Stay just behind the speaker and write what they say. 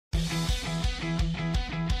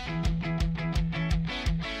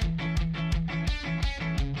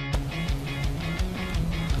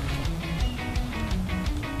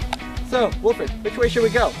So, Wilfred, which way should we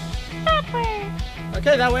go? That way.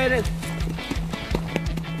 Okay, that way it is.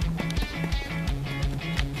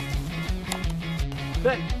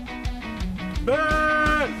 Ben!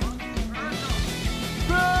 Ben!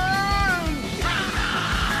 Ben!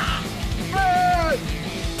 Ben!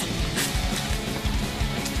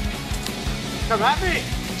 Come at me!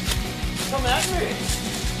 Come at me!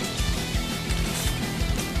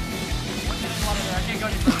 I can't go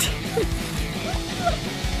any further.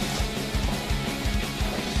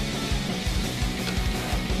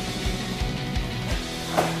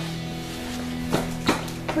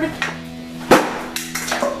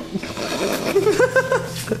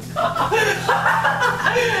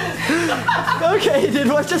 Okay, dude,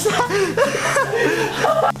 what just happened?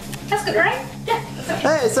 That's good, right? Yeah. Okay.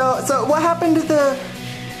 Hey, so what happened to that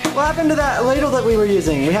ladle that we were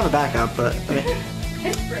using? We have a backup, but I mean,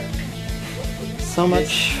 It's broke. so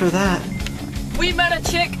much for that. We met a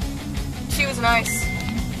chick. She was nice.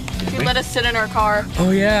 She let us sit in her car.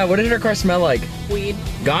 Oh yeah, what did her car smell like? Weed.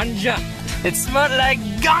 Ganja. It smelled like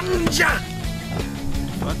ganja.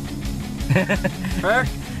 What? Frick?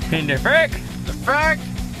 In the frick. The frick?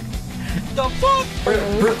 The fuck?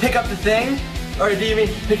 Pick up the thing? Or do you mean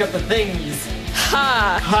pick up the things?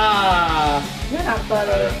 Ha! Ha! You're not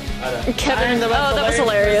funny. Kevin, oh, that was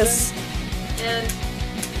hilarious. And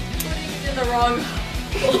putting it in the wrong.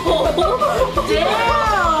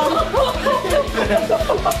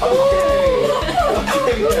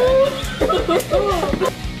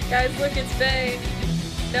 Guys, look, it's Faye.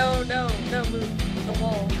 No, move. The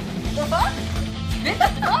wall. The fuck?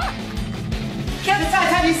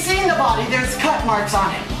 Besides, have you seen the body? There's cut marks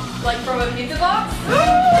on it. Like from a pizza box?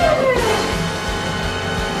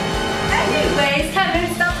 Anyways,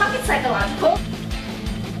 Kevin, stop talking psychological.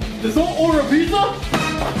 Does someone order a pizza?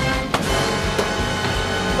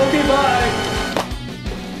 Okay, bye.